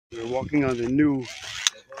We're walking on the new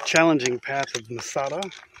challenging path of Masada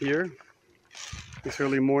here this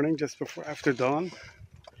early morning, just after dawn.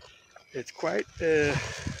 It's quite a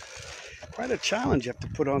challenge. You have to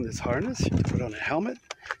put on this harness, you have to put on a helmet,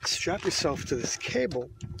 strap yourself to this cable,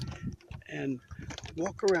 and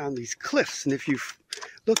walk around these cliffs. And if you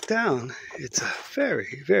look down, it's a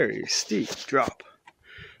very, very steep drop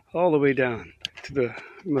all the way down to the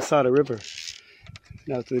Masada River,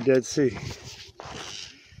 now to the Dead Sea.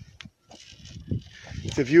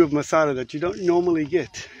 It's a view of Masada that you don't normally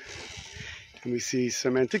get. And we see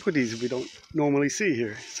some antiquities we don't normally see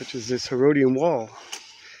here, such as this Herodian wall.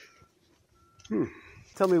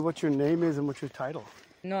 Tell me what your name is and what's your title.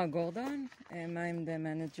 Noah Gordon, and I'm the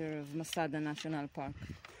manager of Masada National Park.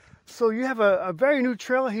 So you have a very new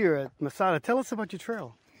trail here at Masada. Tell us about your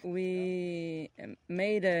trail. We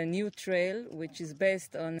made a new trail which is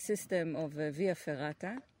based on a system of Via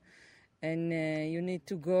Ferrata. And you need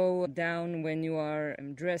to go down when you are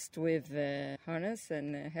dressed with a harness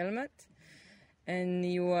and a helmet. And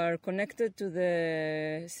you are connected to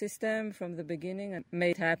the system from the beginning and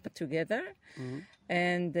made happen together. Mm-hmm.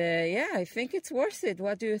 And I think it's worth it.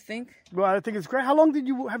 What do you think? Well, I think it's great. How long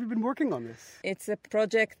have you been working on this? It's a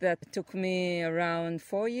project that took me around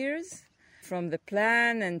 4 years, from the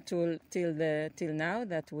plan and till now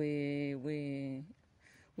that we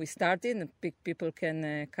started, and people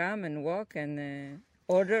can come and walk and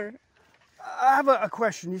order. I have a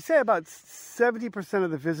question. You say about 70% of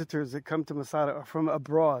the visitors that come to Masada are from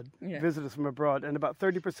abroad, visitors from abroad, and about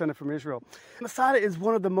 30% are from Israel. Masada is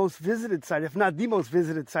one of the most visited sites, if not the most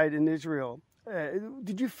visited site in Israel.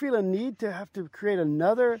 Did you feel a need to have to create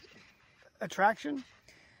another attraction?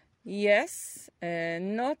 Yes,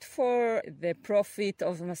 not for the profit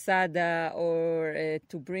of Masada or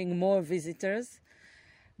to bring more visitors,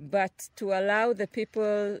 but to allow the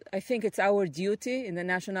people. I think it's our duty in the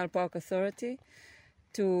National Park Authority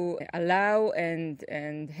to allow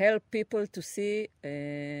and help people to see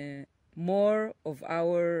more of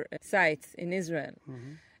our sites in Israel.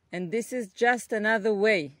 Mm-hmm. And this is just another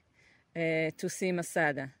way to see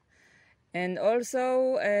Masada. And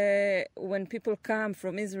also, when people come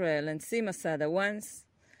from Israel and see Masada once,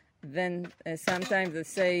 then sometimes they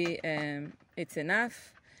say it's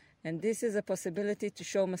enough. And this is a possibility to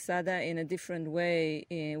show Masada in a different way,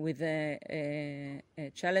 with a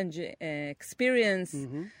challenge experience.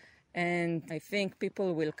 Mm-hmm. And I think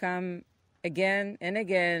people will come again and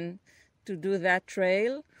again to do that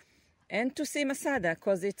trail and to see Masada,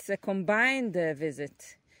 because it's a combined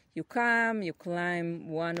visit. You come, you climb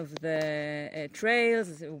one of the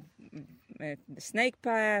trails, the Snake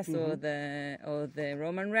Pass, mm-hmm. or the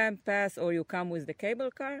Roman Ramp Pass, or you come with the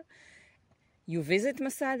cable car. You visit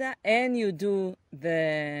Masada and you do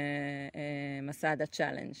the Masada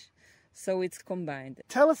challenge. So it's combined.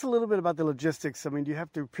 Tell us a little bit about the logistics. I mean, do you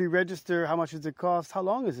have to pre-register? How much does it cost? How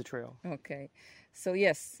long is the trail? Okay. So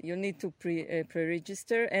yes, you need to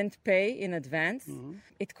pre-register and pay in advance. Mm-hmm.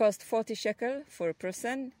 It costs 40 shekel for a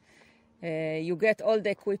person. You get all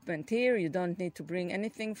the equipment here. You don't need to bring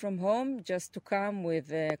anything from home, just to come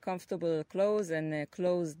with comfortable clothes and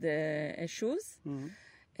closed shoes. Mm-hmm.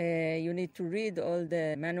 You need to read all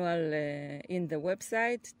the manual in the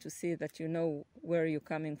website to see that you know where you're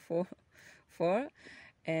coming for.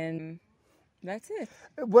 And that's it.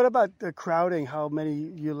 What about the crowding? How many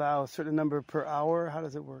you allow? A certain number per hour? How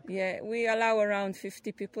does it work? Yeah, we allow around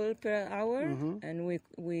 50 people per hour, mm-hmm. and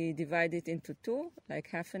we divide it into two, like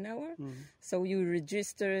half an hour. Mm-hmm. So you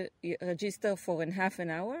register for half an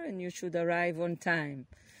hour, and you should arrive on time.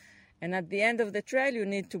 And at the end of the trail, you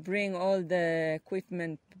need to bring all the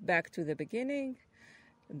equipment back to the beginning,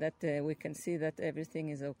 that we can see that everything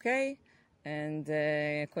is okay, and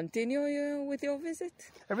continue with your visit.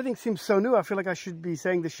 Everything seems so new. I feel like I should be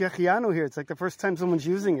saying the Shechianu here. It's like the first time someone's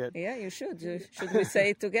using it. Yeah, you should. Should we say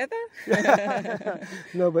it together?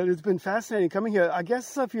 No, but it's been fascinating coming here. I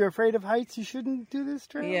guess if you're afraid of heights, you shouldn't do this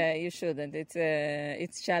trail? Yeah, you shouldn't.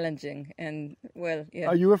 It's challenging. And, well, yeah.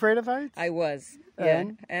 Are you afraid of heights? I was, yeah.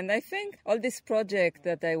 And I think all this project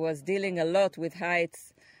that I was dealing a lot with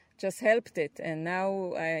heights just helped it, and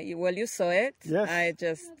now you saw it. Yes. I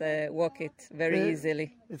just walk it very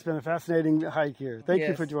easily. It's been a fascinating hike here. Thank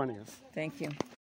you for joining us. Thank you.